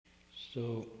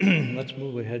So let's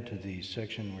move ahead to the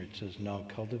section where it says now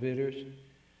cultivators.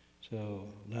 So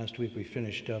last week we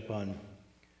finished up on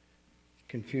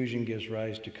confusion gives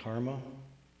rise to karma.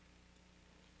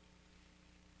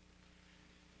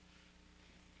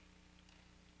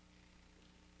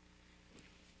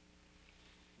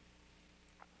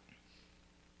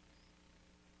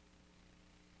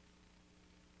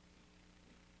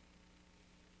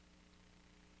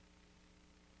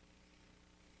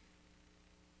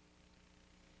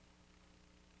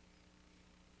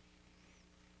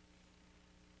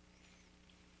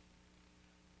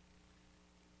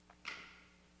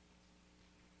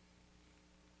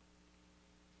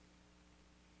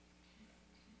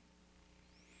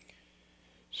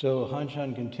 So Han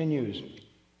Shan continues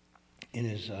in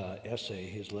his essay,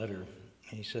 his letter,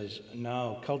 and he says,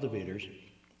 now cultivators,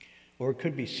 or it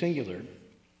could be singular,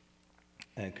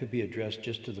 and it could be addressed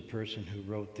just to the person who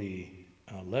wrote the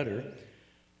letter,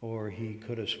 or he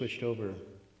could have switched over.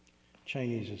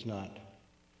 Chinese does not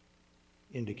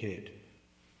indicate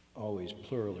always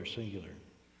plural or singular.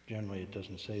 Generally it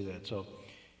doesn't say that. So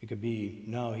it could be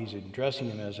now he's addressing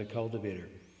him as a cultivator.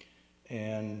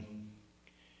 And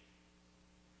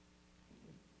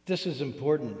this is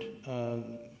important.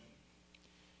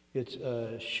 It's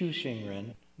Shu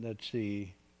Xingren, that's the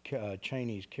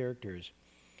Chinese characters.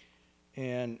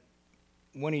 And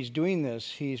when he's doing this,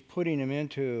 he's putting him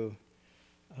into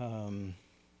a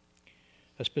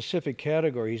specific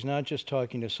category. He's not just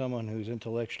talking to someone who's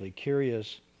intellectually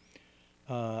curious,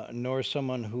 nor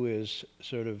someone who is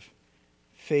sort of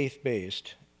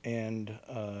faith-based and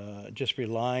just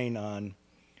relying on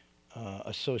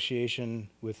association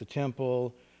with the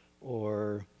temple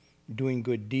or doing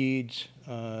good deeds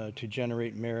to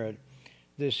generate merit.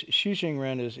 This Shu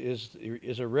Xingren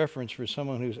is a reference for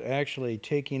someone who's actually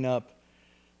taking up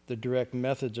the direct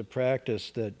methods of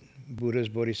practice that Buddhas,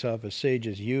 Bodhisattvas,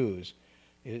 sages use.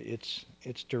 It's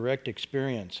direct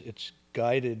experience. It's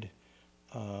guided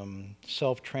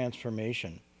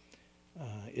self-transformation.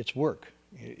 It's work.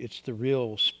 It's the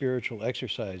real spiritual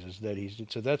exercises that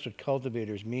so that's what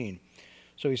cultivators mean.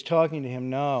 So he's talking to him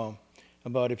now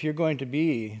about if you're going to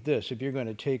be this, if you're going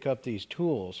to take up these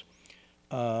tools,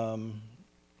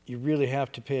 you really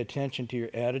have to pay attention to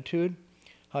your attitude,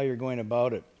 how you're going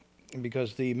about it.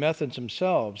 Because the methods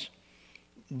themselves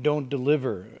don't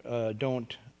deliver,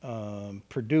 don't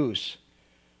produce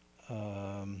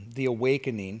the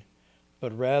awakening,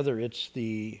 but rather it's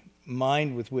the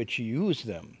mind with which you use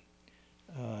them.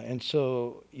 And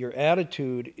so your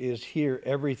attitude is here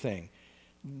everything.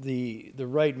 The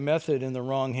right method in the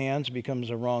wrong hands becomes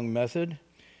a wrong method,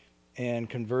 and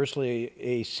conversely,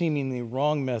 a seemingly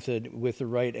wrong method with the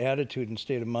right attitude and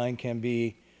state of mind can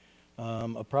be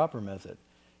a proper method.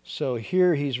 So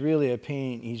here he's really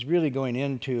going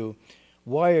into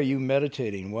why are you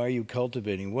meditating? Why are you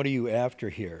cultivating? What are you after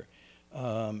here?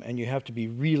 And you have to be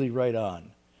really right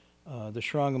on. The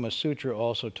Shrangama Sutra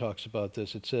also talks about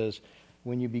this. It says,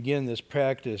 when you begin this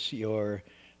practice, your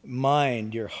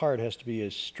mind, your heart has to be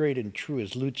as straight and true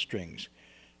as lute strings.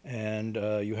 And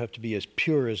you have to be as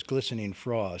pure as glistening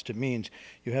frost. It means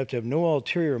you have to have no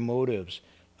ulterior motives,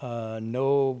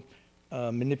 no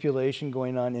manipulation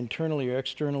going on internally or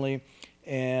externally,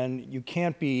 and you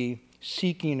can't be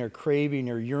seeking or craving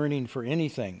or yearning for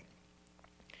anything.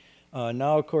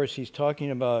 Now, of course, he's talking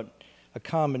about a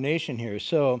combination here.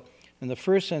 So in the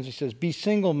first sense, he says, be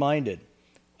single-minded.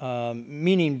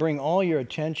 Meaning bring all your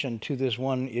attention to this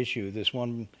one issue, this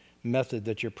one method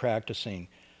that you're practicing.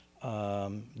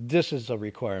 This is a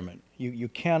requirement. You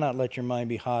cannot let your mind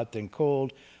be hot then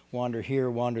cold, wander here,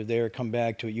 wander there, come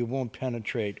back to it. You won't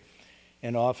penetrate.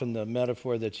 And often the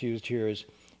metaphor that's used here is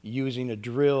using a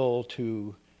drill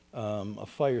to, a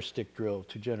fire stick drill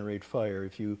to generate fire.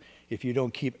 If you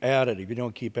don't keep at it,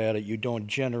 you don't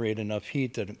generate enough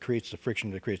heat that it creates the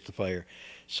friction that creates the fire.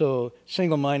 So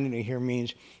single-minded here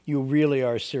means you really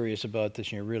are serious about this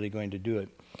and you're really going to do it.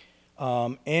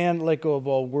 And let go of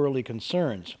all worldly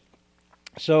concerns.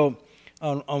 So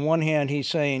on one hand, he's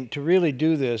saying to really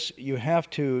do this, you have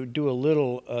to do a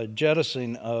little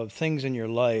jettisoning of things in your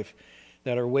life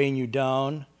that are weighing you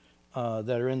down,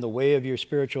 that are in the way of your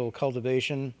spiritual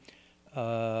cultivation,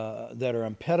 that are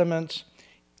impediments,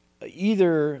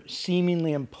 either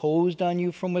seemingly imposed on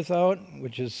you from without,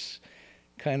 which is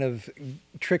kind of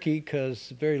tricky because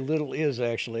very little is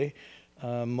actually.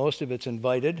 Most of it's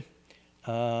invited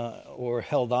or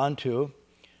held on to,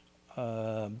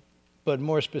 but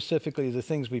more specifically the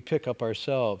things we pick up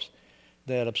ourselves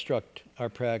that obstruct our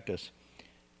practice.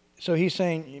 So he's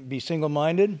saying be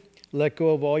single-minded, let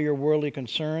go of all your worldly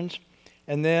concerns,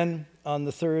 and then on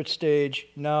the third stage,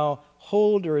 now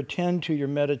hold or attend to your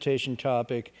meditation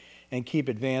topic and keep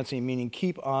advancing, meaning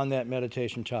keep on that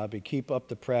meditation topic, keep up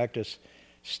the practice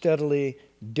steadily,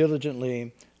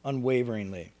 diligently,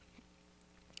 unwaveringly.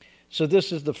 So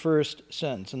this is the first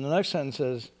sentence. And the next sentence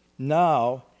says,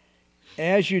 now,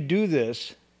 as you do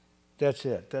this, that's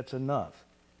it. That's enough.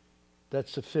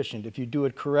 That's sufficient. If you do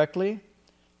it correctly,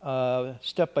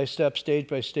 step by step, stage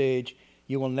by stage,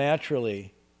 you will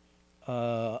naturally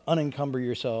unencumber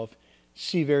yourself,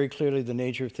 see very clearly the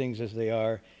nature of things as they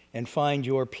are, and find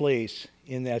your place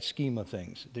in that scheme of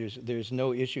things. There's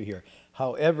no issue here.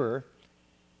 However,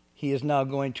 he is now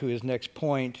going to his next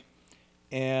point,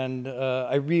 and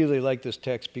I really like this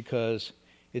text because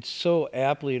it so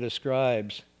aptly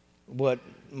describes what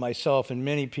myself and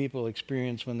many people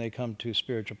experience when they come to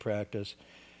spiritual practice,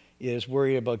 is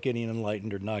worry about getting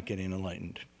enlightened or not getting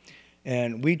enlightened.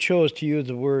 And we chose to use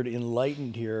the word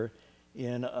enlightened here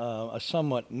in a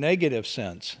somewhat negative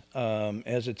sense,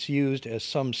 as it's used as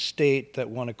some state that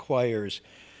one acquires,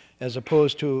 as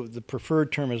opposed to the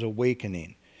preferred term as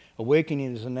awakening.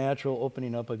 Awakening is a natural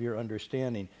opening up of your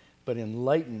understanding, but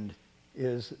enlightened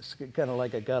is kind of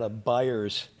like it got a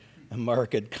buyer's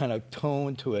market kind of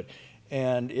tone to it.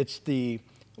 And it's the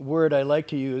word I like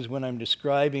to use when I'm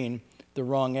describing the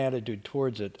wrong attitude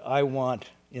towards it. I want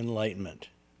enlightenment.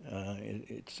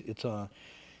 It's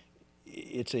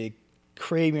a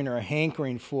craving or a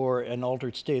hankering for an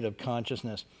altered state of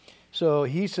consciousness. So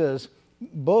he says,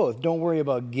 both. Don't worry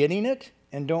about getting it,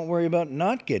 and don't worry about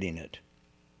not getting it.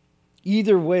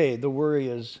 Either way, the worry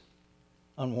is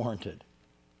unwarranted.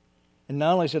 And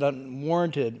not only is it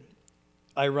unwarranted,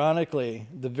 ironically,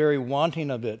 the very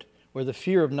wanting of it, or the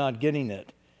fear of not getting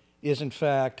it, is in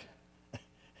fact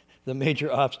the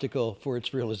major obstacle for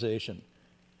its realization.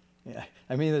 Yeah.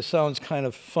 I mean, this sounds kind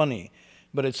of funny,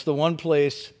 but it's the one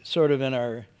place sort of in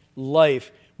our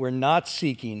life where not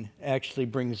seeking actually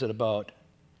brings it about.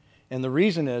 And the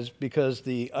reason is because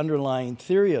the underlying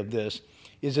theory of this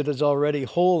is it is already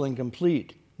whole and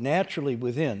complete, naturally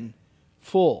within,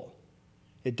 full.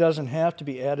 It doesn't have to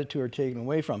be added to or taken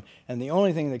away from. And the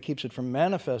only thing that keeps it from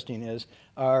manifesting is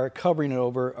our covering it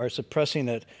over, our suppressing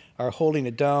it, our holding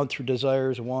it down through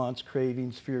desires, wants,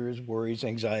 cravings, fears, worries,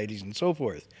 anxieties, and so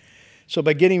forth. So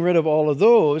by getting rid of all of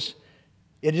those,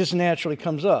 it just naturally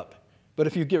comes up. But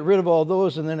if you get rid of all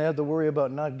those and then add the worry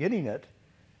about not getting it,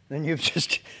 then you've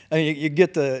just, you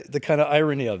get the kind of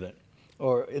irony of it.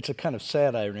 Or it's a kind of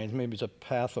sad irony, maybe it's a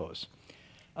pathos.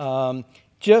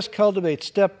 Just cultivate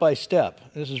step by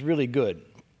step. This is really good.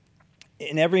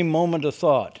 In every moment of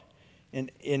thought,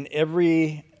 in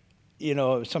every,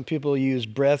 some people use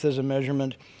breath as a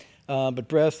measurement, but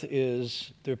breath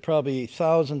is, there are probably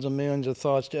thousands of millions of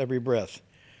thoughts to every breath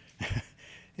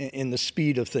in the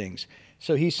speed of things.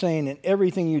 So he's saying in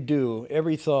everything you do,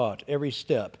 every thought, every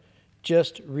step,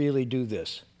 just really do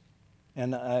this.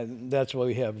 And that's why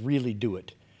we have really do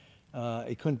it.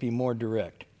 It couldn't be more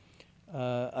direct.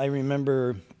 I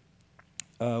remember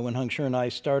when Han Shan and I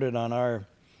started on our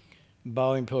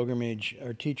bowing pilgrimage,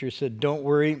 our teacher said, don't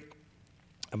worry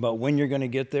about when you're going to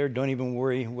get there. Don't even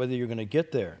worry whether you're going to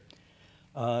get there.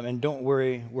 And don't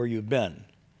worry where you've been.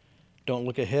 Don't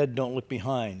look ahead, don't look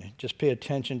behind. Just pay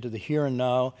attention to the here and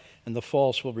now, and the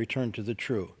false will return to the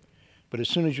true. But as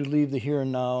soon as you leave the here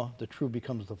and now, the true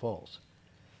becomes the false.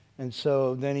 And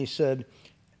so then he said,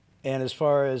 and as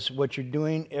far as what you're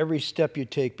doing, every step you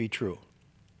take be true.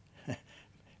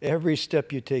 Every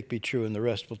step you take be true, and the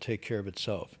rest will take care of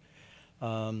itself.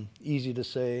 Easy to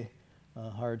say,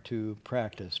 hard to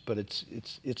practice, but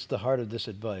it's the heart of this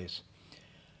advice.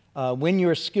 When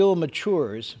your skill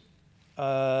matures,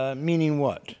 meaning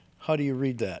what? How do you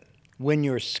read that? When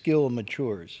your skill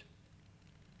matures.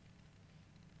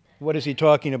 What is he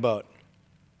talking about?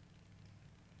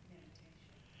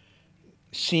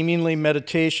 Seemingly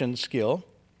meditation skill.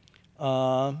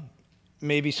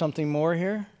 Maybe something more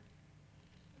here?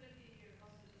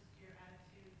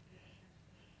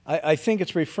 I think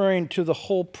it's referring to the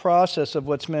whole process of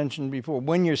what's mentioned before.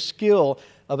 When your skill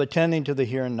of attending to the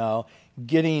here and now,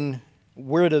 getting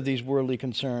rid of these worldly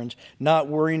concerns, not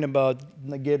worrying about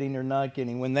getting or not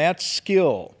getting, when that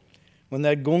skill, when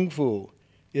that gong fu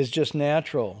is just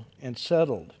natural and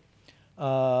settled,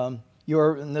 and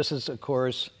this is, of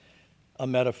course, a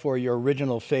metaphor, your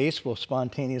original face will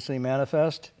spontaneously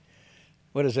manifest.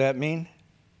 What does that mean?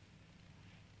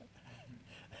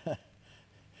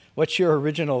 What's your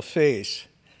original face?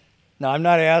 Now, I'm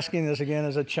not asking this again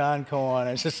as a Chan koan.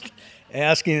 I'm just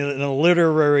asking it in a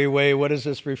literary way. What is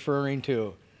this referring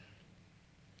to?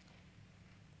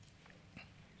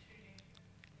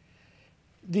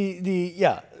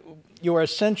 Yeah. your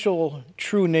essential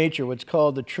true nature, what's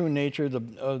called the true nature,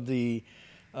 the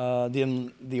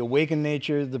awakened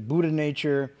nature, the Buddha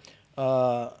nature,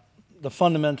 the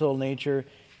fundamental nature,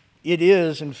 it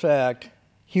is, in fact,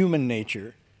 human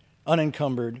nature,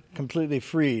 unencumbered, completely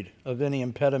freed of any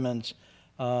impediments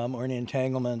or any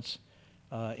entanglements,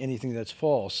 anything that's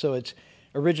false. So its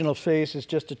original face is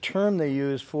just a term they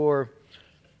use for,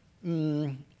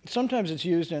 sometimes it's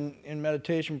used in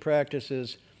meditation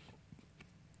practices.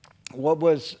 What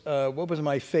was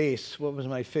my face? What was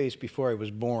my face before I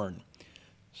was born?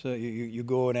 So you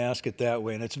go and ask it that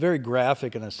way, and it's very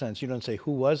graphic in a sense. You don't say,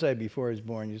 who was I before I was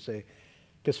born? You say,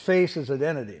 because face is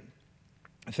identity.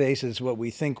 Face is what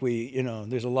we think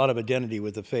there's a lot of identity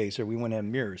with the face, or we wouldn't have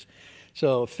mirrors.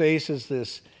 So face is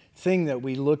this thing that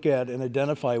we look at and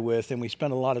identify with, and we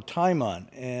spend a lot of time on,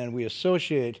 and we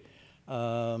associate,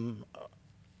 and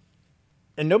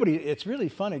it's really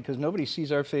funny because nobody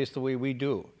sees our face the way we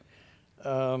do.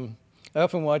 I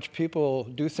often watch people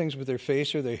do things with their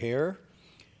face or their hair,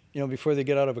 before they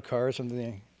get out of a car or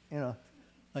something,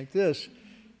 like this.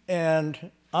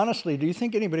 And honestly, do you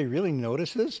think anybody really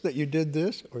notices that you did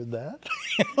this or that?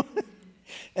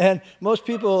 And most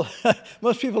people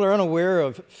are unaware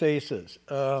of faces,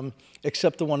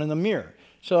 except the one in the mirror.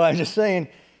 So I'm just saying,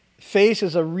 face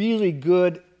is a really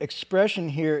good expression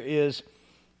here is,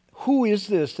 who is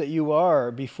this that you are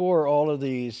before all of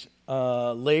these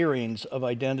layerings of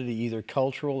identity, either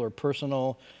cultural or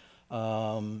personal,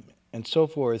 and so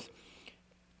forth.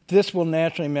 This will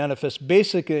naturally manifest.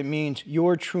 Basically, it means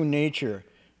your true nature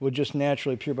will just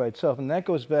naturally appear by itself. And that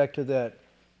goes back to the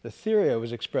theory I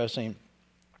was expressing.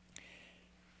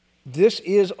 This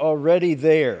is already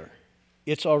there.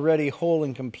 It's already whole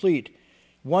and complete.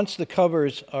 Once the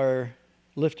covers are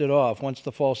lifted off, once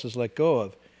the false is let go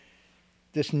of,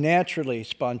 this naturally,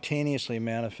 spontaneously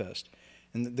manifests.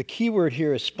 And the key word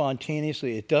here is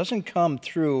spontaneously. It doesn't come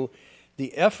through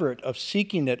the effort of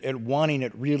seeking it and wanting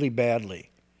it really badly.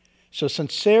 So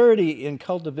sincerity in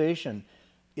cultivation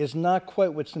is not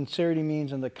quite what sincerity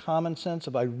means in the common sense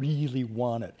of I really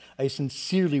want it. I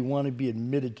sincerely want to be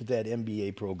admitted to that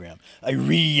MBA program. I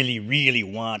really, really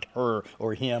want her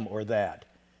or him or that.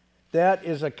 That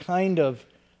is a kind of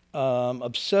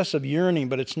obsessive yearning,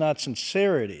 but it's not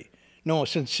sincerity. No,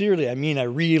 sincerely, I mean I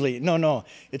really, no,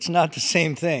 it's not the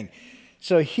same thing.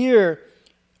 So here,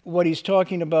 what he's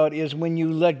talking about is when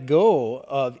you let go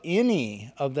of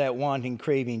any of that wanting,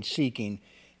 craving, seeking,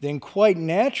 then quite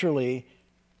naturally,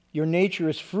 your nature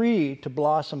is free to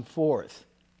blossom forth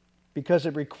because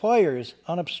it requires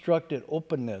unobstructed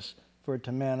openness for it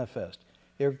to manifest.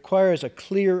 It requires a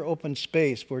clear, open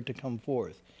space for it to come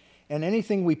forth. And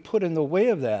anything we put in the way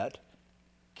of that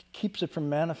keeps it from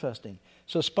manifesting.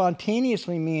 So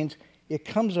spontaneously means it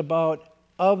comes about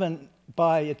of and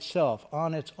by itself,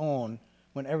 on its own,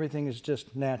 when everything is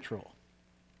just natural.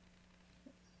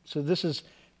 So this is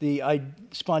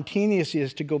spontaneous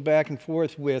is to go back and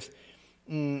forth with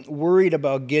worried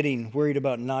about getting, worried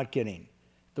about not getting.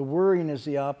 The worrying is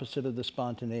the opposite of the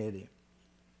spontaneity.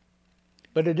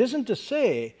 But it isn't to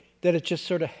say that it just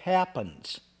sort of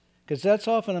happens, because that's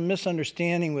often a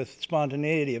misunderstanding with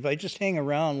spontaneity. If I just hang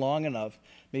around long enough,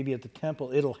 maybe at the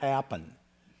temple, it'll happen.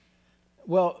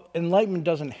 Well, enlightenment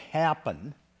doesn't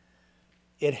happen.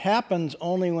 It happens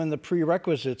only when the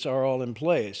prerequisites are all in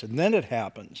place, and then it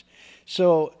happens.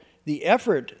 So the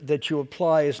effort that you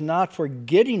apply is not for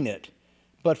getting it,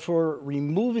 but for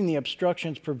removing the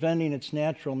obstructions preventing its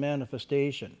natural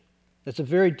manifestation. That's a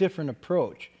very different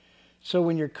approach. So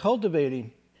when you're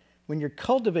cultivating, what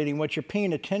you're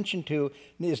paying attention to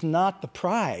is not the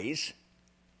prize.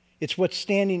 It's what's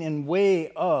standing in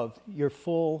way of your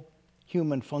full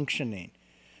human functioning.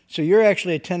 So you're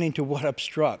actually attending to what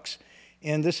obstructs.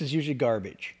 And this is usually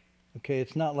garbage. Okay,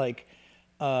 it's not like,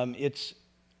 it's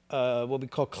what we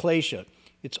call klesha.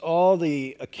 It's all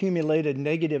the accumulated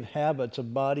negative habits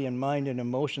of body and mind and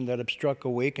emotion that obstruct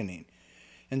awakening.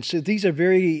 And so these are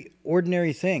very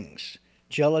ordinary things.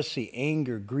 Jealousy,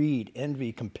 anger, greed,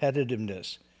 envy,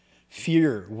 competitiveness,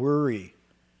 fear, worry,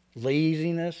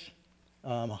 laziness,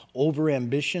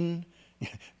 overambition.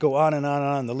 Go on and on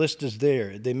and on. The list is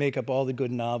there. They make up all the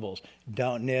good novels.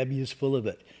 Downton Abbey is full of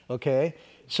it. Okay?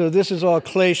 So this is all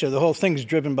klesha. The whole thing's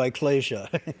driven by klesha.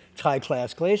 It's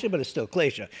high-class klesha, but it's still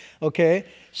klesha. Okay?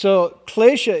 So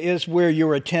klesha is where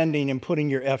you're attending and putting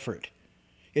your effort.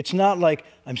 It's not like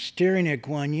I'm staring at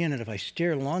Guan Yin, and if I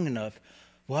stare long enough,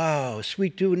 wow,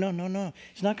 sweet dude. No.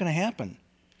 It's not going to happen.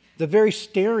 The very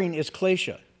staring is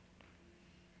klesha.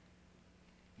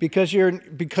 Because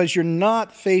you're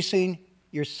not facing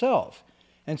yourself.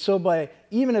 And so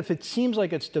even if it seems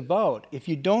like it's devout, if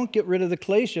you don't get rid of the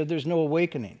klesha, there's no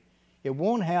awakening. It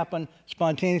won't happen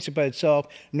spontaneously by itself,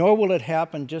 nor will it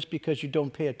happen just because you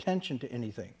don't pay attention to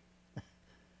anything.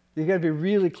 You've got to be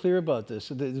really clear about this.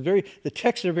 The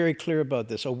texts are very clear about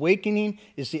this. Awakening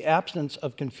is the absence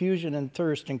of confusion and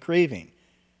thirst and craving.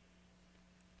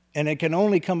 And it can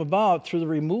only come about through the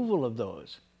removal of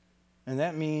those. And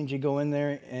that means you go in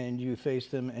there and you face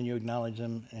them and you acknowledge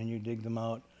them and you dig them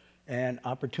out. And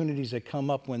opportunities that come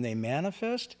up when they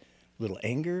manifest, a little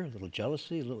anger, a little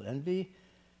jealousy, a little envy,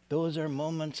 those are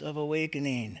moments of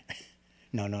awakening.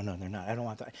 No, they're not. I don't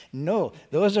want that. No,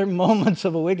 those are moments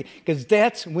of awakening, because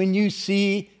that's when you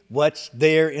see what's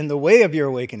there in the way of your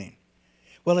awakening.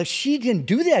 Well, if she didn't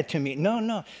do that to me,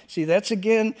 no. See, that's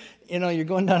again, you're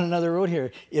going down another road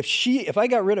here. If I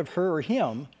got rid of her or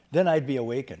him, then I'd be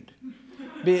awakened.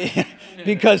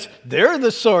 Because they're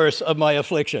the source of my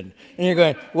affliction. And you're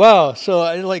going, wow, so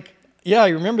I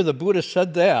remember the Buddha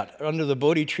said that under the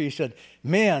Bodhi tree. He said,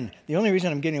 man, the only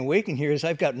reason I'm getting awakened here is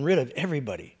I've gotten rid of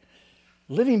everybody.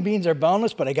 Living beings are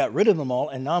boundless, but I got rid of them all,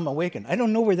 and now I'm awakened. I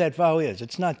don't know where that vow is.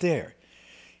 It's not there.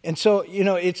 And so,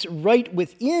 it's right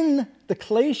within the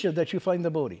klesha that you find the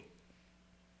Bodhi.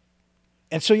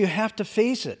 And so you have to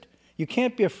face it. You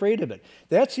can't be afraid of it.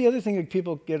 That's the other thing that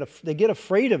people they get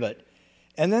afraid of it,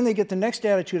 and then they get the next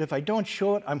attitude, if I don't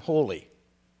show it, I'm holy.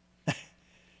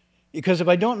 Because if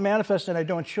I don't manifest and I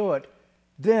don't show it,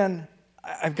 then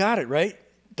I've got it, right?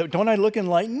 Don't I look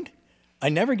enlightened? I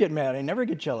never get mad. I never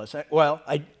get jealous.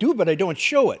 I do, but I don't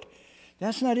show it.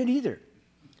 That's not it either,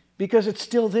 because it's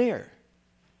still there.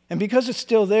 And because it's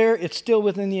still there, it's still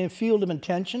within the field of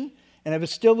intention. And if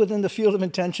it's still within the field of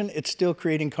intention, it's still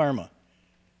creating karma.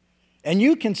 And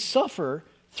you can suffer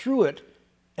through it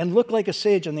and look like a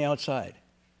sage on the outside.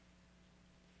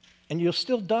 And you'll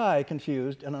still die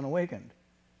confused and unawakened,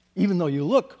 even though you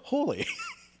look holy.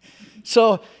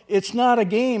 So it's not a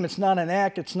game, it's not an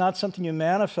act, it's not something you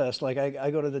manifest. Like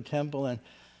I go to the temple and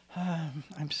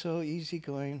I'm so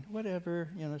easygoing, whatever,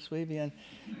 sway bien.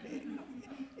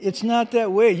 It's not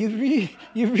that way. You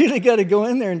really got to go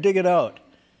in there and dig it out.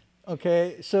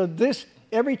 Okay? So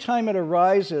every time it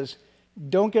arises,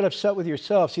 don't get upset with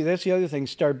yourself. See, that's the other thing.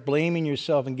 Start blaming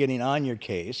yourself and getting on your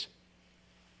case,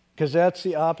 because that's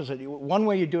the opposite. One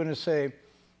way you do it is say,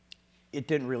 it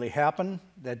didn't really happen,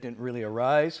 that didn't really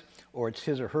arise, or it's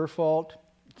his or her fault.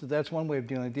 So that's one way of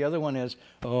dealing with it. The other one is,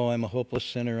 I'm a hopeless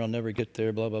sinner, I'll never get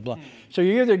there, blah, blah, blah. So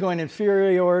you're either going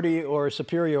inferiority or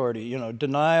superiority,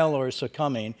 denial or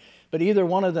succumbing, but either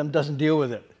one of them doesn't deal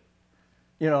with it.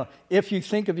 If you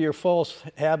think of your false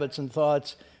habits and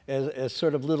thoughts as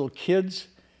sort of little kids,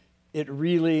 it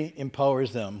really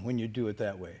empowers them when you do it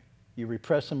that way. You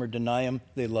repress them or deny them,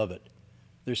 they love it.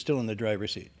 They're still in the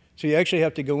driver's seat. So you actually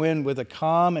have to go in with a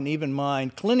calm and even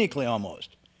mind, clinically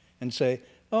almost, and say,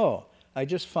 I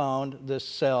just found this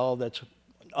cell that's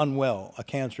unwell, a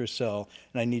cancerous cell,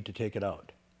 and I need to take it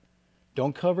out.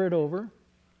 Don't cover it over,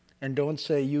 and don't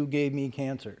say, you gave me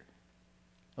cancer.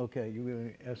 Okay, you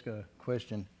going to ask a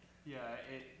question? Yeah,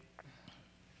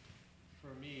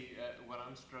 for me, what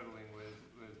I'm struggling with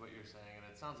what you're saying, and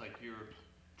it sounds like you're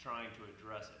trying to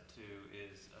address it too,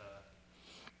 is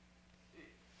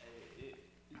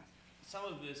some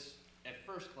of this, at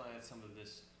first glance, some of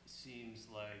this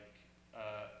seems like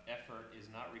effort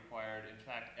is not required. In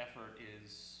fact, effort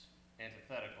is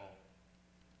antithetical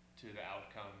to the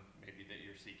outcome maybe that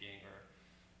you're seeking or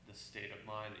the state of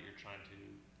mind that you're trying to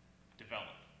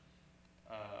develop.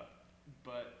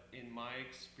 But in my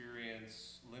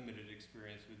experience, limited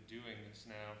experience with doing this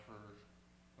now for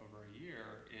over a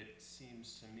year, it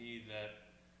seems to me that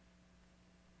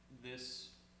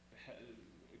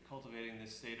cultivating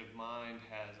this state of mind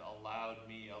has allowed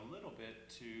me a little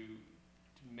bit to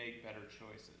make better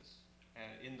choices. And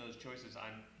in those choices,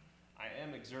 I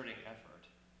am exerting effort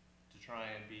to try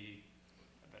and be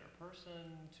a better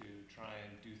person, to try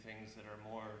and do things that are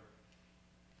more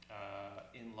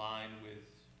in line with,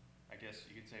 I guess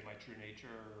you could say, my true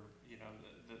nature, or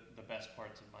the best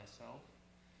parts of myself.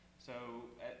 So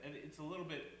it's a little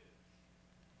bit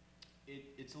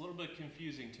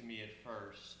confusing to me at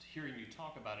first. Hearing you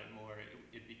talk about it more,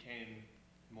 it became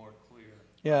more clear.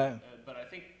 Yeah. But I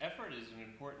think effort is an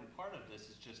important part of this.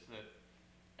 It's just that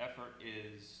effort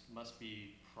must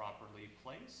be properly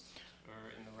placed,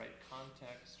 or in the right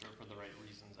context, or for the right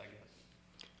reasons, I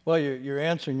guess. Well, you're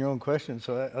answering your own questions,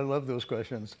 so I love those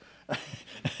questions.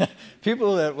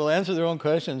 People that will answer their own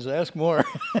questions, ask more.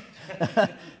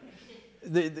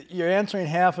 You're answering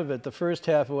half of it. The first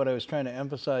half of what I was trying to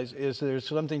emphasize is there's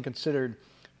something considered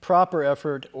proper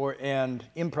effort and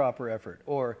improper effort,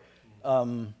 or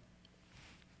how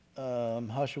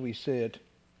should we say it?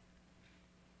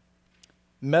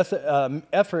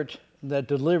 Effort that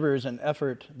delivers an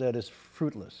effort that is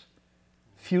fruitless,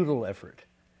 futile effort.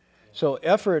 So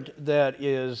effort that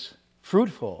is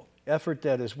fruitful, effort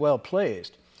that is well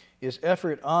placed, is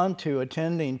effort onto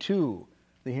attending to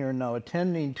the here and now,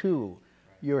 attending to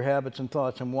your habits and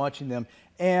thoughts and watching them.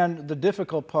 And the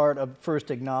difficult part of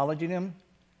first acknowledging them,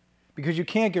 because you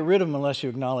can't get rid of them unless you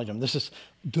acknowledge them. This is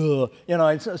duh. You know,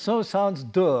 it sounds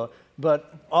duh,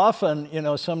 but often, you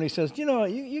know, somebody says, you know,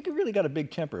 you really got a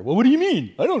big temper. Well, what do you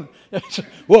mean? I don't.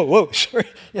 Whoa, sorry.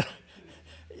 You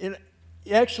know,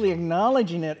 actually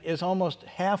acknowledging it is almost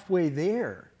halfway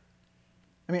there.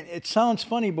 I mean, it sounds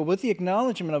funny, but with the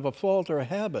acknowledgement of a fault or a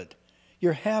habit,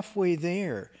 you're halfway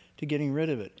there to getting rid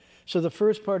of it. So the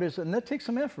first part is, and that takes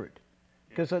some effort,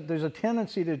 because there's a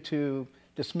tendency to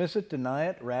dismiss it, deny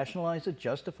it, rationalize it,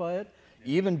 justify it,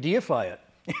 even deify it.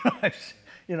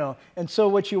 You know, and so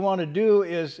what you want to do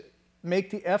is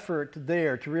make the effort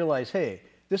there to realize, hey,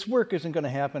 this work isn't going to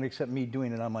happen except me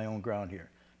doing it on my own ground here.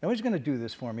 Nobody's going to do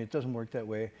this for me. It doesn't work that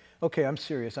way. Okay, I'm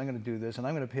serious. I'm going to do this, and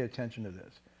I'm going to pay attention to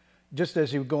this. Just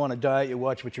as you go on a diet, you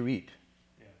watch what you eat.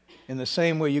 Yeah. In the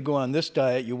same way you go on this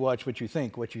diet, you watch what you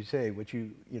think, what you say, what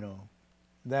you know,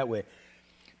 that way.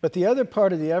 But the other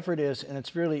part of the effort is, and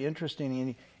it's really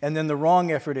interesting, and then the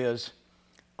wrong effort is,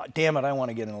 damn it, I want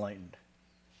to get enlightened.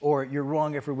 Or your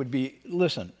wrong effort would be,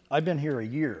 listen, I've been here a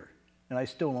year, and I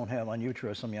still don't have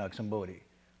Anyuttara Samyak Sambodhi.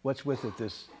 What's with it,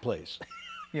 this place?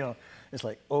 You know, it's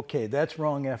like, okay, that's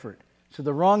wrong effort. So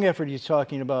the wrong effort he's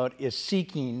talking about is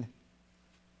seeking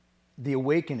the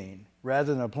awakening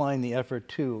rather than applying the effort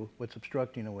to what's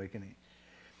obstructing awakening.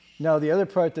 Now, the other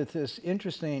part that is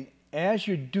interesting, as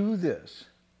you do this,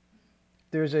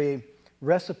 there's a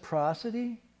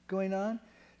reciprocity going on.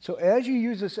 So as you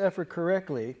use this effort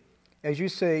correctly, as you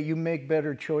say, you make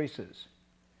better choices.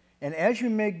 And as you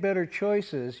make better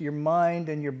choices, your mind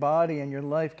and your body and your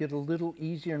life get a little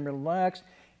easier and relaxed,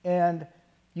 and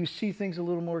you see things a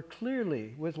little more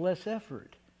clearly with less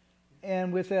effort.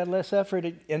 And with that less effort,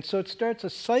 and so it starts a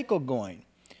cycle going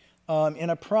in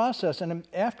a process, and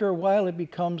after a while it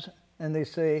becomes, and they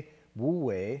say, wu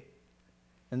wei,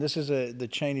 and this is the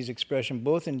Chinese expression,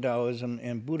 both in Taoism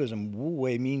and Buddhism. Wu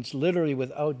wei means literally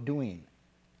without doing.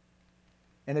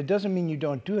 And it doesn't mean you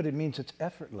don't do it, it means it's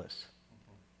effortless.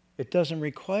 It doesn't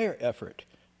require effort,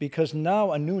 because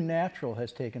now a new natural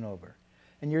has taken over.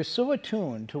 And you're so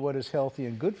attuned to what is healthy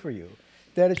and good for you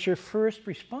that it's your first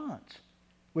response,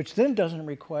 which then doesn't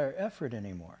require effort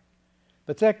anymore.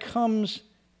 But that comes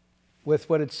with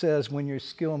what it says when your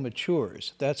skill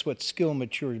matures. That's what skill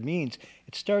matured means.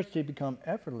 It starts to become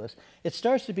effortless. It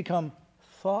starts to become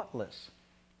thoughtless.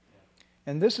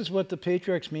 And this is what the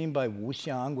patriarchs mean by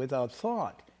wuxiang, without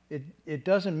thought. It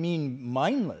doesn't mean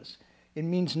mindless. It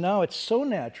means now it's so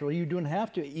natural you don't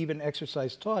have to even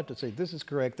exercise thought to say this is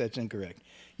correct, that's incorrect.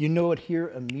 You know it here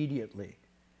immediately.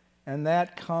 And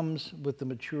that comes with the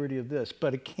maturity of this.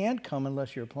 But it can't come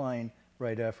unless you're applying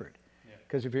right effort.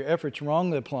 Because if your effort's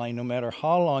wrongly applying, no matter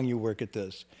how long you work at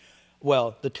this,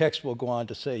 well, the text will go on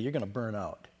to say you're going to burn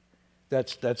out.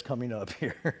 That's coming up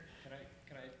here. Can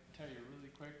I tell you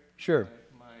really quick? Sure.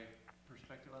 My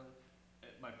perspective on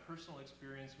it. My personal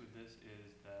experience with this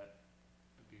is that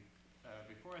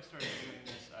before I started doing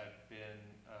this, I've been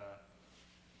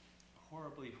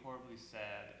horribly, horribly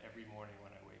sad every morning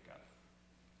when I wake up.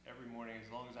 Every morning, as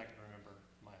long as I can remember,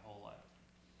 my whole life.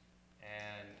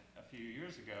 And a few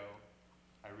years ago,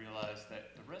 I realized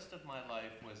that the rest of my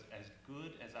life was as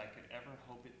good as I could ever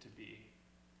hope it to be,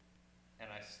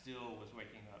 and I still was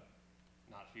waking up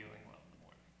not feeling well in the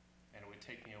morning. And it would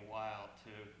take me a while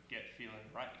to get feeling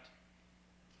right.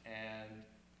 And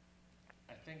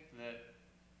I think that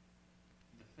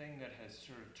the thing that has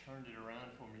sort of turned it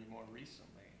around for me more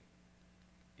recently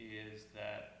is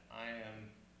that I am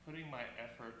putting my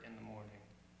effort in the morning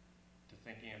to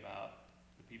thinking about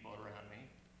the people around me,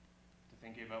 to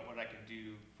thinking about what I can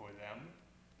do for them.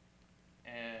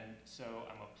 And so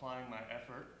I'm applying my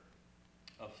effort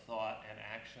of thought and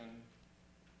action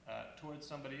towards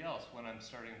somebody else when I'm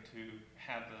starting to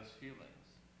have those feelings.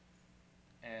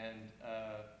 And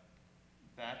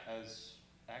that has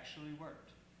actually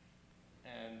worked.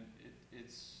 And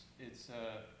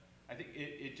I think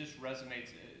it just resonates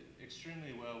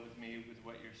extremely well with me with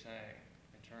what you're saying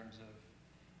in terms of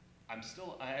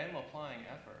I am applying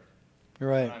effort.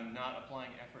 Right. But I'm not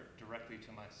applying effort directly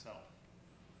to myself.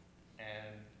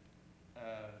 And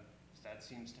that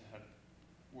seems to have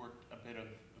worked a bit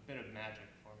of magic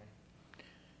for me.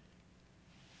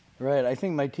 Right. I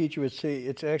think my teacher would say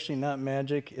it's actually not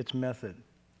magic, it's method.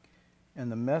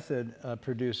 And the method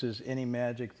produces any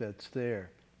magic that's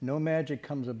there. No magic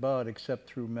comes about except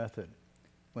through method.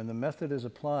 When the method is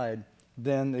applied,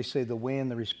 then they say the way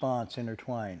and the response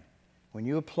intertwine. When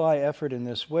you apply effort in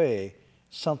this way,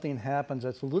 something happens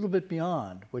that's a little bit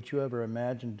beyond what you ever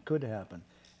imagined could happen.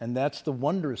 And that's the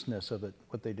wondrousness of it,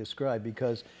 what they describe,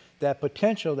 because that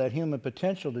potential, that human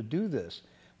potential to do this,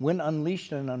 when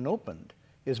unleashed and unopened,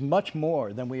 is much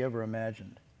more than we ever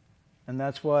imagined. And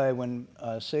that's why when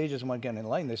sages want to get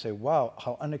enlightened, they say, wow,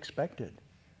 how unexpected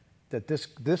that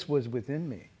this was within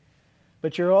me.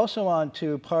 But you're also on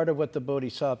to part of what the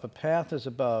Bodhisattva path is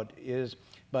about, is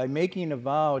by making a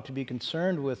vow to be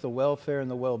concerned with the welfare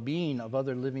and the well-being of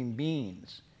other living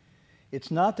beings. It's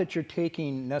not that you're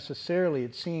taking necessarily,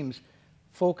 it seems,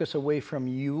 focus away from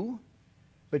you,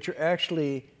 but you're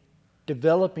actually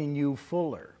developing you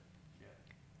fuller.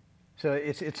 So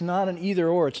it's not an either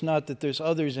or. It's not that there's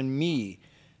others and me,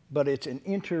 but it's an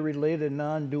interrelated,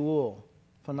 non-dual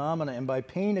phenomena. And by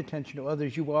paying attention to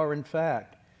others, you are in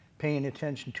fact paying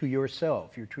attention to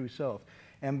yourself, your true self.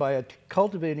 And by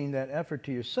cultivating that effort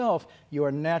to yourself, you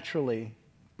are naturally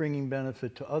bringing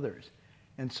benefit to others.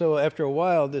 And so after a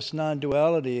while, this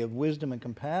non-duality of wisdom and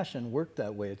compassion work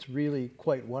that way. It's really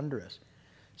quite wondrous.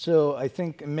 So I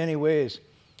think in many ways,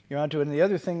 you're onto it. And the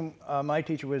other thing my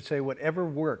teacher would say, whatever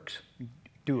works,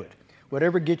 do it.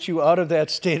 Whatever gets you out of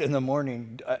that state in the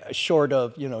morning, short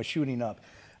of, shooting up,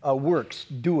 works,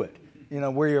 do it.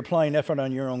 Where you're applying effort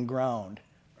on your own ground.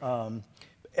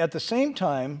 At the same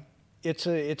time, it's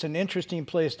an interesting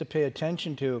place to pay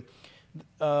attention to.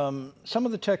 Some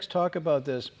of the texts talk about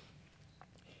this.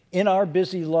 In our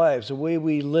busy lives, the way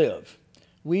we live,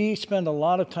 we spend a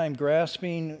lot of time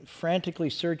grasping, frantically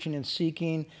searching and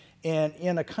seeking, and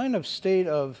in a kind of state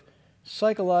of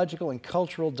psychological and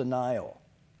cultural denial,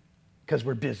 because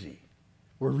we're busy.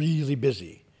 We're really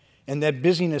busy. And that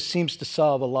busyness seems to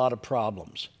solve a lot of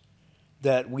problems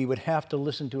that we would have to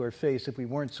listen to or face if we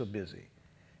weren't so busy.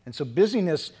 And so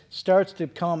busyness starts to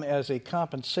come as a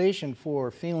compensation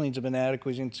for feelings of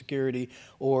inadequacy, insecurity,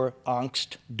 or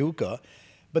angst, dukkha.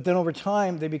 But then over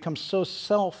time, they become so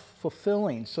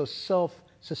self-fulfilling, so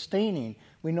self-sustaining,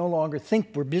 we no longer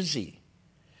think we're busy.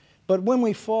 But when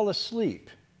we fall asleep,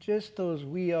 just those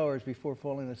wee hours before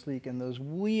falling asleep and those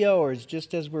wee hours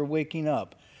just as we're waking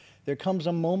up, there comes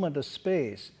a moment of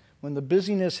space when the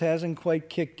busyness hasn't quite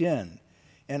kicked in,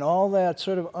 and all that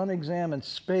sort of unexamined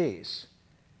space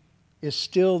is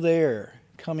still there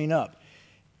coming up.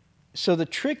 So the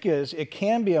trick is, it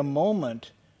can be a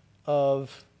moment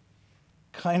of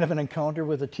kind of an encounter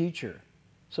with a teacher.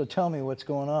 So tell me what's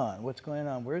going on. What's going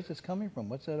on? Where's this coming from?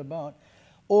 What's that about?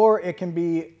 Or it can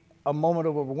be a moment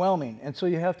of overwhelming. And so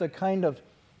you have to kind of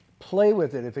play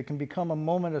with it. If it can become a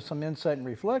moment of some insight and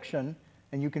reflection,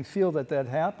 and you can feel that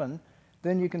happened,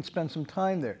 then you can spend some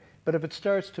time there. But if it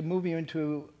starts to move you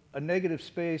into a negative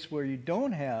space where you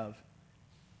don't have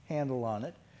handle on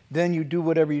it, then you do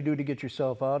whatever you do to get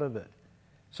yourself out of it.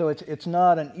 So it's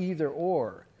not an either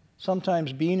or.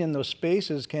 Sometimes being in those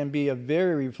spaces can be a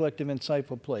very reflective,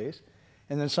 insightful place,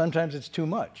 and then sometimes it's too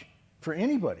much for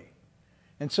anybody.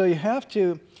 And so you have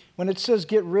to, when it says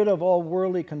get rid of all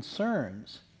worldly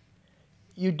concerns,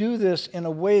 you do this in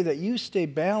a way that you stay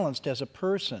balanced as a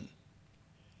person.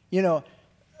 The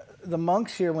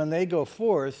monks here, when they go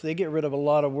forth, they get rid of a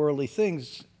lot of worldly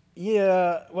things.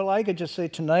 Yeah, well, I could just say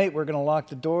tonight we're going to lock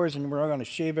the doors and we're going to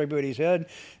shave everybody's head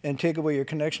and take away your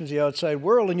connections to the outside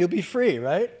world and you'll be free,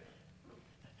 right?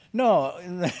 No.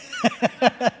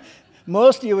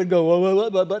 Most of you would go, well,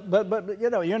 but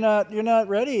you're not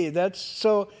ready. That's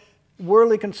so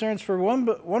worldly concerns for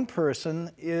one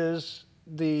person is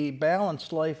the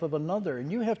balanced life of another,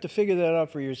 and you have to figure that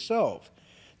out for yourself.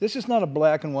 This is not a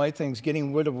black and white thing, it's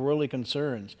getting rid of worldly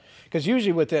concerns. Because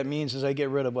usually what that means is I get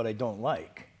rid of what I don't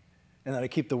like, and then I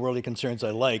keep the worldly concerns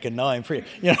I like, and now I'm free.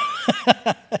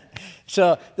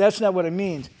 So that's not what it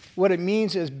means. What it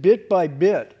means is bit by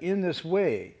bit, in this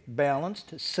way,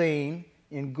 balanced, sane,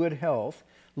 in good health,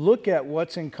 look at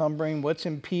what's encumbering, what's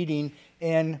impeding,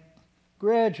 and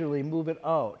gradually move it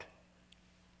out.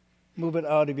 Move it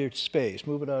out of your space,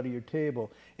 move it out of your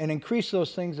table, and increase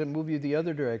those things that move you the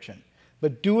other direction.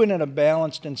 But do it in a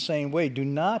balanced and sane way. Do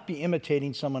not be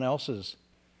imitating someone else's.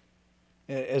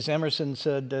 As Emerson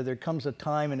said, there comes a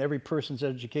time in every person's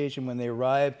education when they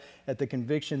arrive at the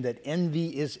conviction that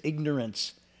envy is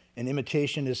ignorance and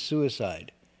imitation is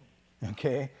suicide.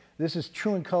 Okay? This is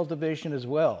true in cultivation as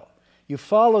well. You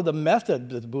follow the method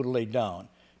that the Buddha laid down,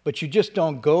 but you just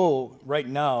don't go right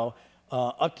now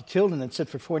up to Tilden and sit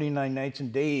for 49 nights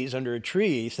and days under a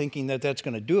tree thinking that that's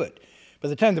going to do it. By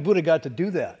the time the Buddha got to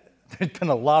do that, there's been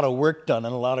a lot of work done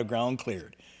and a lot of ground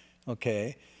cleared.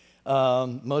 Okay?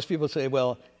 Most people say,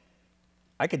 well,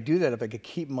 I could do that if I could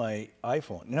keep my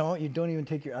iPhone. No, you don't even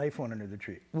take your iPhone under the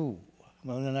tree. Ooh,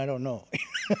 Well, then I don't know.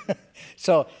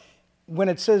 So when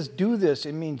it says do this,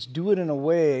 it means do it in a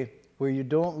way where you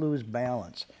don't lose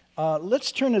balance.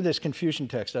 Let's turn to this Confucian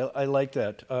text. I like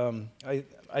that. I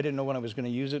didn't know when I was going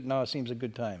to use it. Now it seems a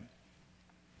good time.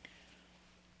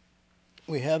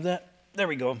 We have that? There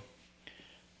we go.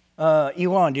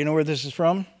 Iwan, do you know where this is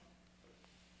from?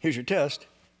 Here's your test.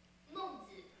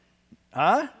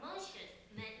 Huh?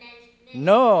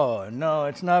 No,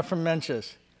 it's not from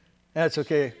Mencius. That's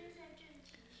okay.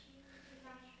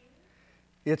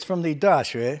 It's from the Da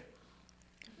Xue.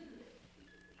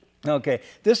 Okay,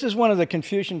 this is one of the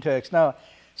Confucian texts. Now,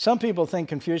 some people think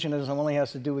Confucianism only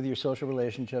has to do with your social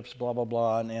relationships, blah, blah,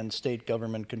 blah, and state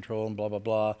government control and blah, blah,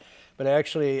 blah. But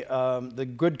actually, the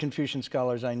good Confucian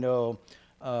scholars I know,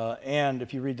 and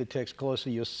if you read the text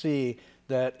closely, you'll see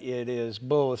that it is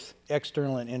both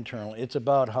external and internal. It's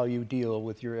about how you deal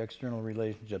with your external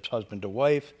relationships, husband to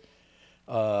wife,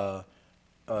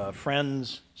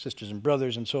 friends, sisters and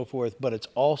brothers, and so forth, but it's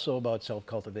also about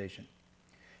self-cultivation.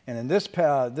 And in this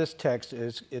text,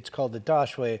 it's called the Da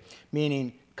Xue,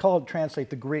 meaning, translate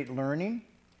the great learning,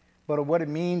 but what it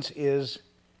means is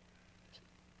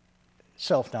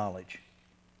self-knowledge,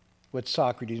 what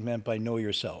Socrates meant by know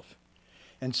yourself.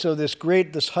 And so this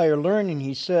higher learning,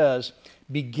 he says,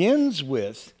 begins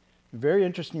with, very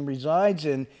interesting, resides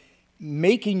in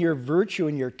making your virtue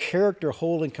and your character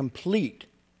whole and complete,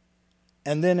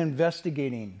 and then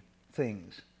investigating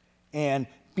things, and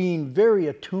being very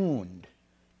attuned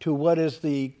to what is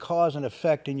the cause and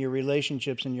effect in your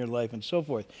relationships in your life and so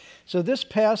forth. So this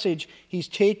passage he's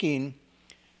taking,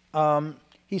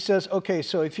 he says, okay,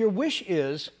 so if your wish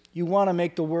is you want to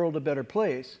make the world a better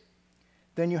place,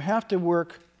 then you have to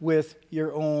work with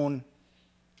your own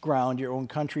ground, your own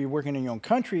country. You're working in your own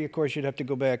country, of course, you'd have to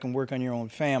go back and work on your own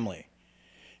family.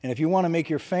 And if you want to make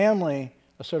your family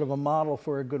a sort of a model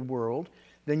for a good world,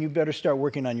 then you better start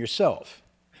working on yourself.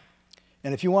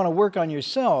 And if you want to work on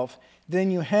yourself, then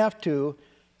you have to,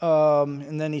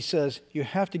 and then he says, you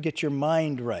have to get your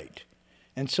mind right.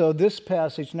 And so this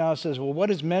passage now says, well,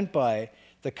 what is meant by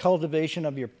the cultivation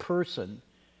of your person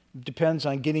depends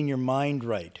on getting your mind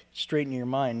right, straightening your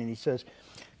mind. And he says,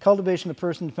 cultivation of the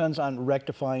person depends on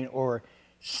rectifying or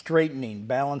straightening,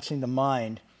 balancing the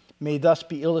mind, may thus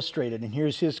be illustrated. And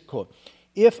here's his quote.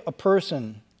 If a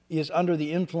person is under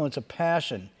the influence of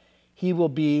passion, he will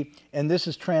be, and this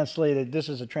is translated, this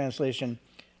is a translation,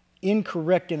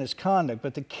 incorrect in his conduct,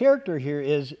 but the character here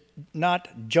is not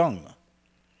Zheng.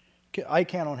 I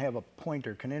don't have a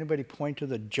pointer. Can anybody point to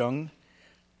the Zheng?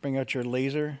 Bring out your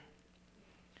laser.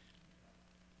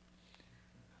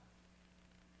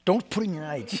 Don't put in your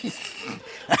eye.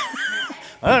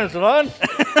 That's on. Sorry,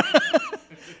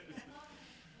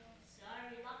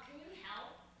 Doc, can you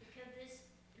help? Because this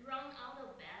run out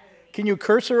of battery. Can you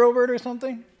cursor over it or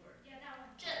something? Yeah, that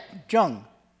one. Zheng.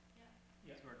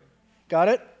 Got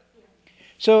it?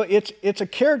 So it's a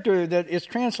character that is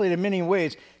translated many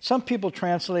ways. Some people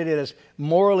translate it as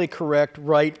morally correct,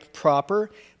 right, proper,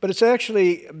 but it's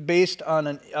actually based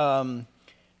on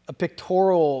a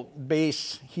pictorial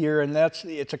base here, and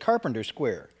it's a carpenter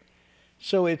square.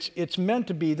 So it's meant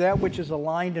to be that which is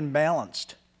aligned and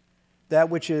balanced, that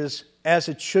which is as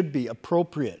it should be,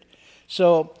 appropriate.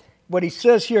 So what he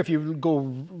says here, if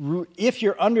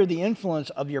you're under the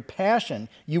influence of your passion,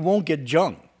 you won't get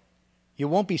Zheng. You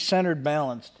won't be centered,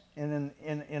 balanced, and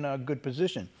in a good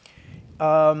position.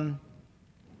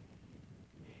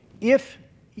 If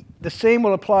the same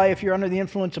will apply if you're under the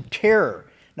influence of terror.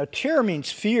 Now, terror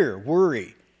means fear,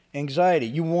 worry, anxiety.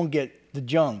 You won't get the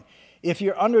Zheng. If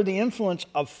you're under the influence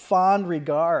of fond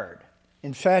regard,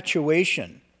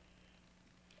 infatuation,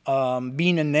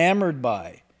 being enamored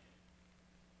by,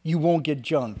 you won't get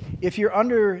Zheng. If you're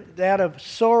under that of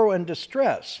sorrow and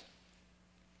distress,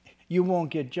 you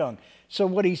won't get Zheng. So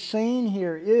what he's saying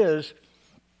here is,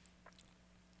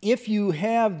 if you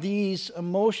have these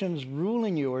emotions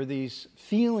ruling you or these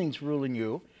feelings ruling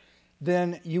you,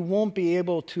 then you won't be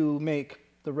able to make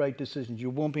the right decisions. You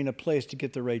won't be in a place to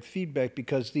get the right feedback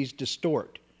because these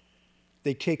distort.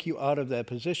 They take you out of that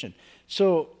position.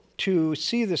 So to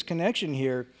see this connection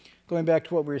here, going back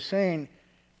to what we were saying,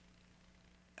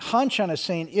 Han Shan is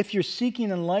saying, if you're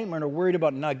seeking enlightenment or worried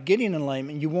about not getting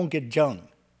enlightenment, you won't get Zheng.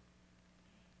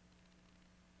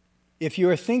 If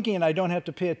you're thinking, I don't have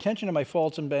to pay attention to my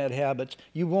faults and bad habits,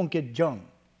 you won't get Zheng.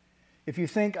 If you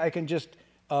think I can just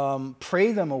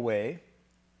pray them away,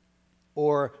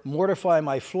 or mortify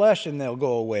my flesh and they'll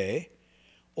go away,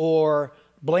 or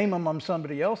blame them on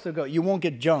somebody else, you won't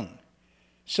get Zheng.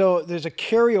 So there's a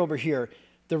carryover here.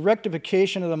 The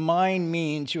rectification of the mind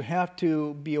means you have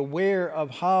to be aware of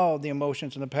how the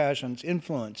emotions and the passions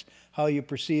influence how you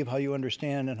perceive, how you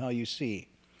understand, and how you see.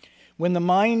 When the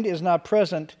mind is not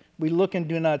present, we look and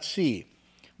do not see.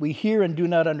 We hear and do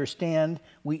not understand.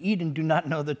 We eat and do not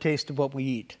know the taste of what we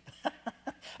eat.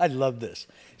 I love this.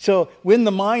 So when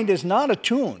the mind is not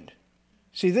attuned,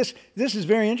 see, this is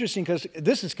very interesting because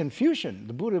this is Confucian.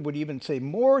 The Buddha would even say,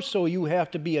 more so you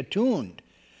have to be attuned.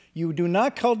 You do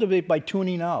not cultivate by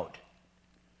tuning out.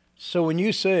 So when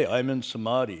you say, I'm in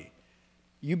samadhi,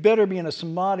 you better be in a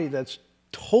samadhi that's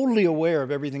totally aware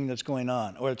of everything that's going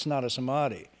on, or it's not a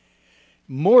samadhi.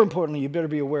 More importantly, you better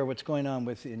be aware of what's going on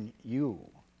within you.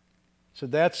 So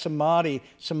that's samadhi.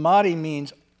 Samadhi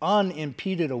means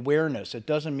unimpeded awareness. It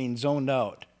doesn't mean zoned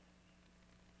out.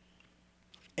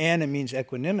 And it means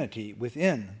equanimity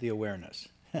within the awareness.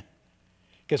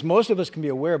 Because most of us can be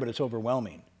aware, but it's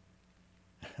overwhelming.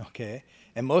 Okay?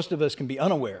 And most of us can be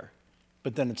unaware,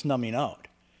 but then it's numbing out.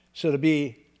 So to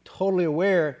be totally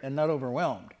aware and not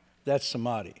overwhelmed, that's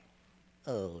samadhi.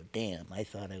 Oh, damn, I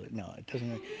thought I would. No, it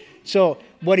doesn't. So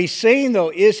what he's saying,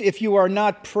 though, is if you are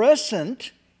not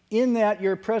present in that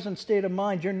your present state of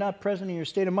mind, you're not present in your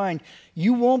state of mind,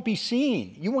 you won't be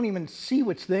seeing. You won't even see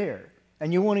what's there.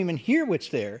 And you won't even hear what's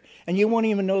there. And you won't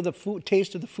even know the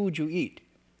taste of the food you eat.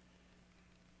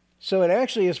 So it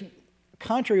actually is,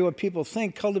 contrary to what people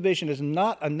think, cultivation is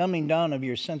not a numbing down of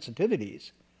your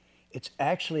sensitivities. It's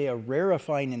actually a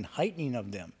rarefying and heightening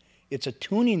of them. It's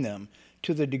attuning them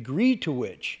to the degree to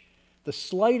which the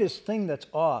slightest thing that's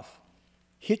off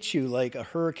hits you like a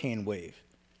hurricane wave.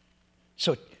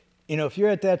 So, if you're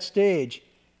at that stage,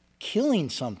 killing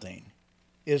something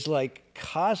is like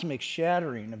cosmic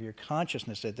shattering of your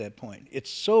consciousness at that point. It's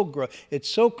so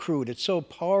crude, it's so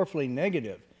powerfully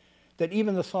negative that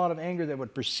even the thought of anger that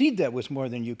would precede that was more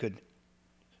than you could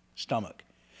stomach.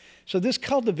 So this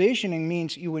cultivation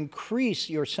means you increase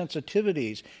your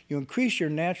sensitivities, you increase your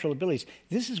natural abilities.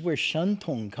 This is where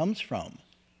shentong comes from.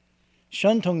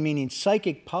 Shentong meaning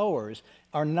psychic powers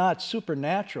are not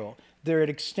supernatural. They're an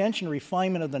extension,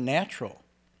 refinement of the natural.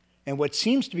 And what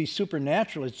seems to be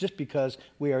supernatural is just because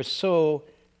we are so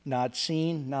not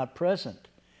seen, not present.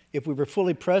 If we were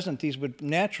fully present, these would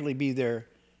naturally be there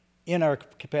in our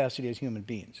capacity as human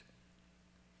beings.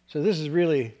 So this is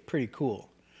really pretty cool.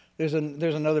 There's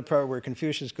another part where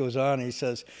Confucius goes on and he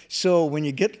says, so when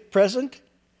you get present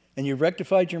and you've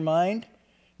rectified your mind,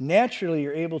 naturally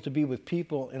you're able to be with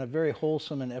people in a very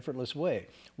wholesome and effortless way.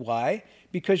 Why?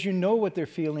 Because you know what they're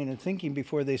feeling and thinking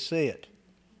before they say it.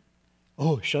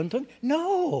 Oh, shentong?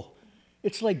 No!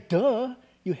 It's like, duh.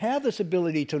 You have this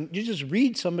ability to, you just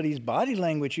read somebody's body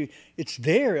language. It's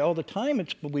there all the time,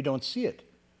 but we don't see it.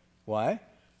 Why?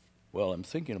 Well, I'm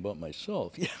thinking about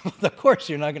myself. Yeah, of course,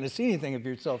 you're not going to see anything if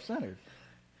you're self-centered.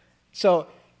 So,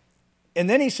 and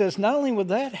then he says, not only will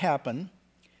that happen,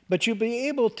 but you'll be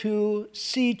able to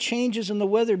see changes in the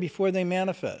weather before they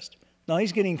manifest. Now,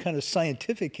 he's getting kind of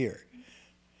scientific here.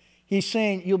 He's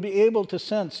saying you'll be able to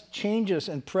sense changes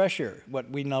in pressure, what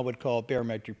we now would call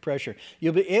barometric pressure.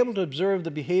 You'll be able to observe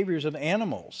the behaviors of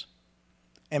animals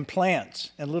and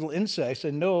plants and little insects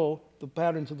and know the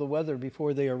patterns of the weather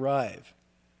before they arrive.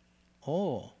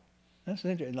 Oh, that's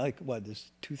interesting. Like, what,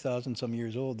 this 2,000 some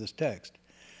years old, this text.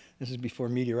 This is before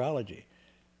meteorology.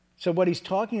 So what he's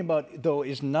talking about, though,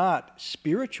 is not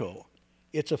spiritual.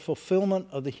 It's a fulfillment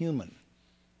of the human.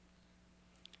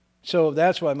 So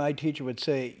that's why my teacher would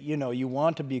say, you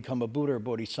want to become a Buddha or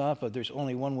Bodhisattva, there's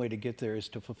only one way to get there, is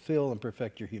to fulfill and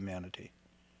perfect your humanity.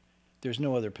 There's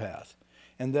no other path.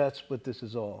 And that's what this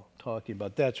is all talking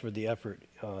about. That's where the effort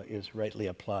is rightly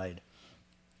applied.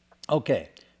 Okay,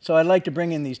 so I'd like to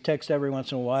bring in these texts every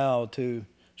once in a while to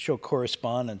show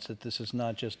correspondence, that this is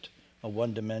not just a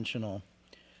one-dimensional.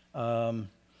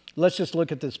 Let's just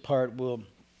look at this part,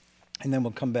 and then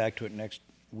we'll come back to it next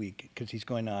week, because he's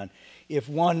going on. If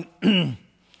one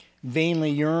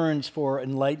vainly yearns for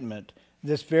enlightenment,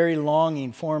 this very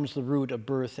longing forms the root of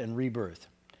birth and rebirth.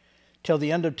 Till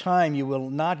the end of time, you will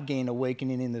not gain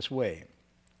awakening in this way.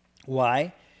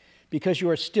 Why? Because you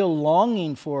are still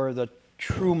longing for the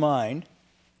true mind,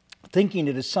 thinking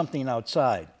it is something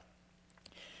outside.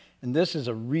 And this is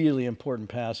a really important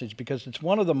passage because it's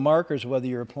one of the markers whether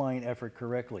you're applying effort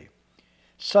correctly.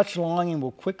 Such longing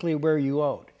will quickly wear you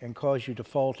out and cause you to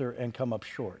falter and come up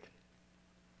short.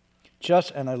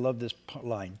 And I love this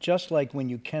line, just like when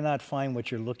you cannot find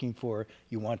what you're looking for,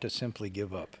 you want to simply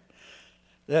give up.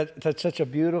 That's such a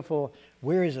beautiful,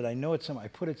 where is it? I know it's somewhere, I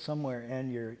put it somewhere,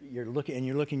 and you're looking,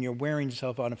 you're wearing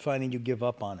yourself out and finding you give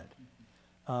up on it.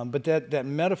 But that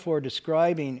metaphor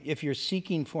describing if you're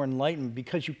seeking for enlightenment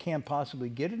because you can't possibly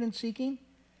get it in seeking,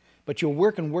 But you'll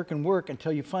work and work and work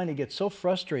until you finally get so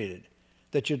frustrated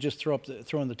that you'll just throw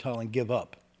in the towel and give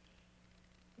up.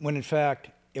 When in fact,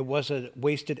 it was a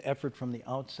wasted effort from the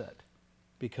outset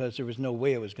because there was no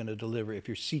way it was going to deliver if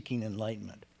you're seeking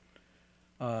enlightenment.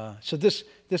 So this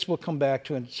we'll come back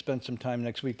to and spend some time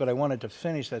next week, but I wanted to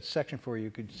finish that section for you. You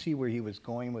could see where he was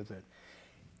going with it.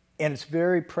 And it's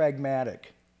very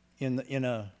pragmatic in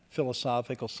a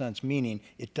philosophical sense, meaning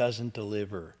it doesn't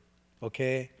deliver,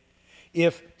 okay?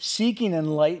 If seeking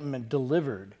enlightenment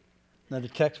delivered, then the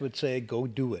text would say, go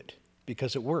do it,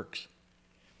 because it works.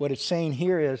 What it's saying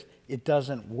here is, it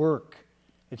doesn't work.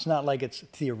 It's not like it's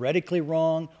theoretically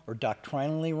wrong or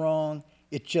doctrinally wrong.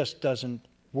 It just doesn't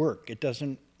work. It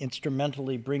doesn't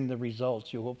instrumentally bring the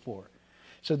results you hope for.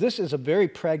 So this is a very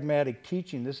pragmatic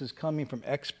teaching. This is coming from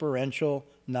experiential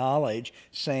knowledge,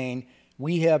 saying,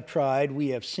 we have tried, we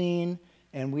have seen,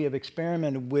 and we have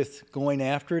experimented with going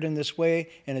after it in this way,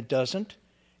 and it doesn't.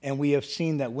 And we have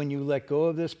seen that when you let go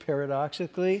of this,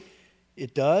 paradoxically,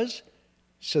 it does.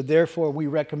 So therefore, we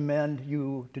recommend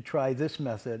you to try this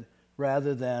method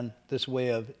rather than this way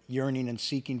of yearning and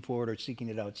seeking for it or seeking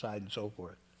it outside and so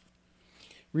forth.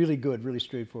 Really good, really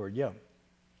straightforward. Yeah.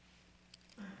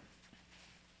 When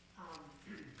I'm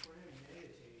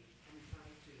meditating, I'm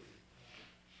trying to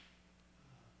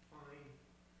find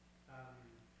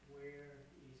where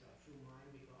is our true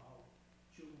mind, because our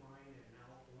true mind and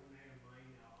our ordinary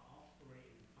mind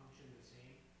operate and function the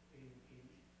same, in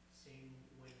same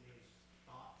when there's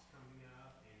thoughts coming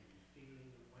up and feeling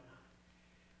and whatnot.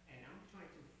 And I'm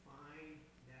trying to find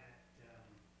that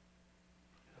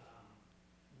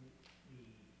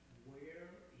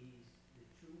where is the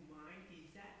true mind?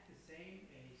 Is that the same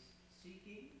as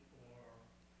seeking, or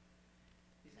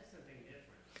is that something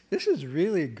different? This is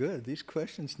really good. These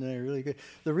questions tonight are really good.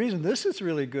 The reason this is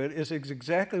really good is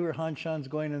exactly where Han Shan's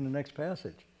going in the next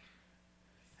passage.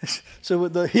 So,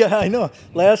 yeah, I know.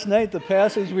 Last night, the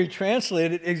passage we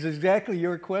translated is exactly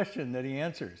your question that he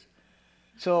answers.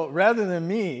 So rather than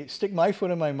me stick my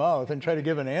foot in my mouth and try to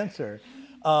give an answer,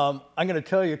 I'm going to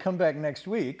tell you, come back next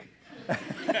week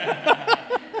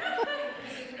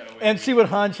and see what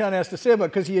Han Shan has to say about it,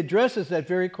 because he addresses that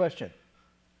very question.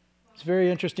 It's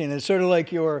very interesting. It's sort of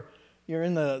like you're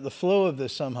in the flow of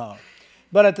this somehow.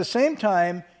 But at the same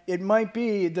time, it might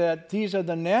be that these are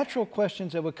the natural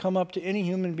questions that would come up to any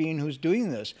human being who's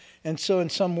doing this. And so in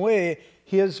some way,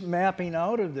 his mapping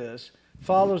out of this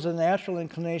follows the natural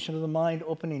inclination of the mind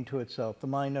opening to itself, the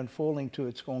mind unfolding to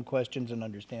its own questions and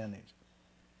understandings.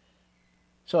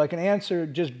 So I can answer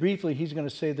just briefly. He's going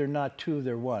to say they're not two,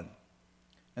 they're one.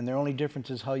 And their only difference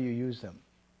is how you use them.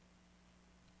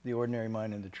 The ordinary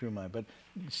mind and the true mind. But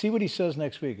see what he says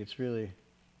next week. It's really,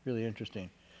 really interesting.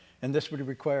 And this would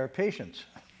require patience.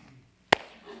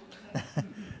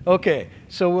 Okay,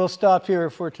 so we'll stop here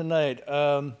for tonight.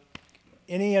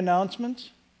 Any announcements?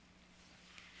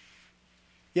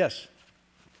 Yes?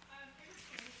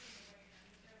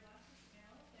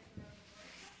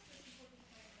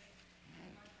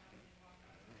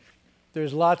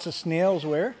 There's lots of snails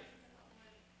where?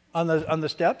 On the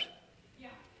steps? Yeah,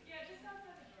 just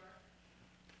outside the door.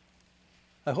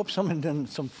 I hope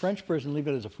some French person leave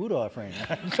it as a food offering.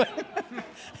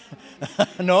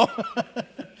 No?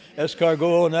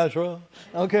 Escargot natural.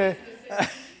 Okay.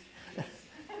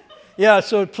 Yeah,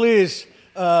 so please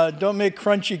don't make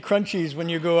crunchy crunchies when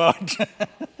you go out.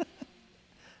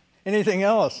 Anything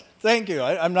else? Thank you.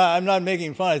 I'm not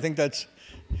making fun. I think that's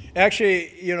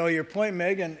actually, your point,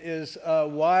 Megan, is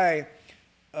why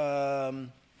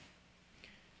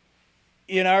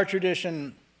in our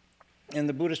tradition, in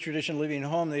the Buddhist tradition, living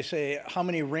home, they say, how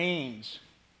many rains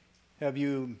have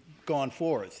you gone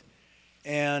forth?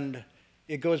 And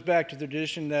it goes back to the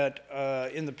tradition that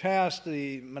in the past,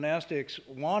 the monastics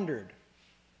wandered.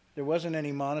 There wasn't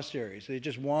any monasteries. They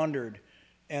just wandered.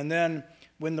 And then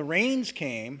when the rains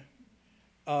came,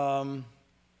 the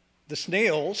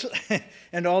snails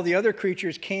and all the other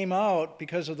creatures came out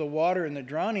because of the water and the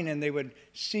drowning, and they would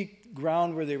seek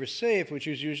ground where they were safe, which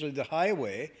was usually the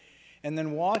highway. And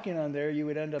then walking on there, you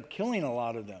would end up killing a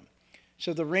lot of them.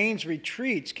 So the rains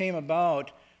retreats came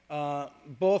about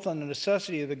both on the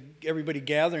necessity of everybody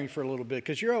gathering for a little bit,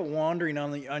 because you're out wandering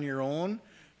on your own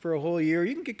for a whole year,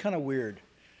 you can get kind of weird.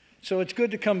 So it's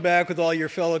good to come back with all your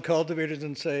fellow cultivators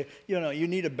and say, you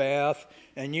need a bath,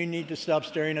 and you need to stop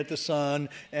staring at the sun,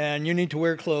 and you need to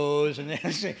wear clothes, and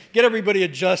get everybody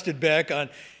adjusted back on.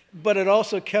 But it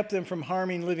also kept them from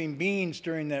harming living beings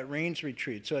during that rains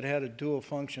retreat, so it had a dual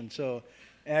function. So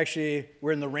actually,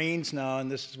 we're in the rains now,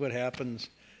 and this is what happens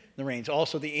in the rains.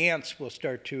 Also, the ants will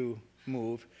start to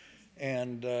move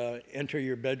and enter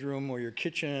your bedroom or your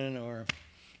kitchen, or,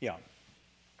 yeah.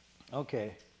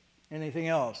 Okay. Anything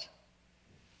else?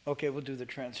 Okay, we'll do the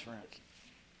transference.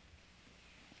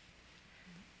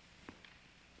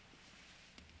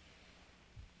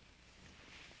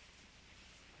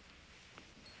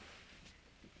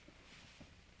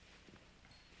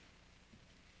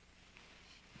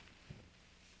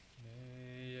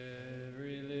 May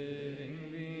every living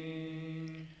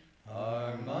being,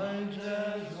 our minds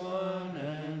as one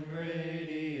and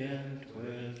radiant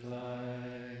with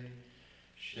light,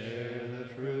 share the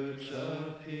fruits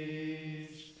of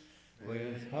peace,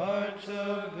 with hearts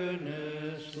of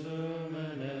goodness,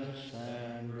 luminous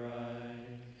and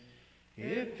bright.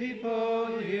 If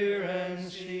people hear and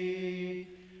see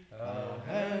how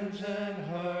hands and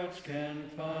hearts can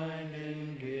find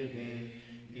in giving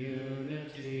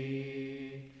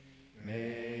unity,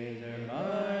 may their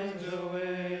minds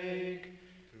awake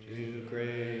to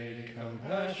great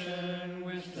compassion,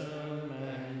 wisdom,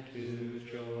 and to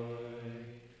joy.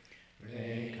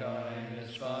 May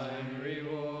kindness find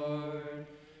reward.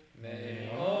 May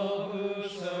all who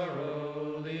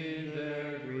sorrow leave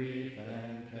their grief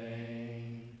and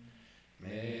pain.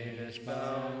 May this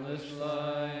boundless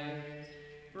light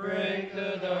break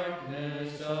the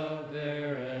darkness of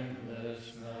their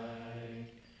endless night.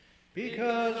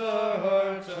 Because our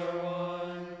hearts are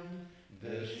one,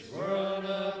 this world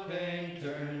of pain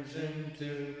turns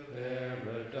into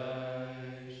paradise.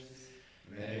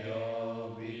 May all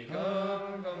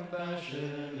become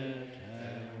compassionate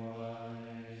and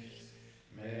wise.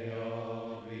 May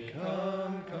all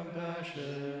become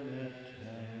compassionate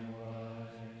and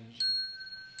wise.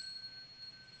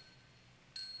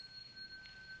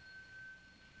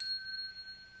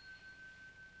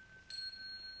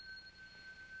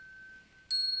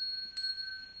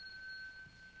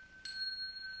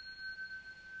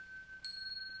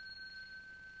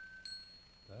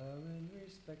 Bow in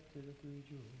respect to the three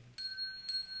jewels.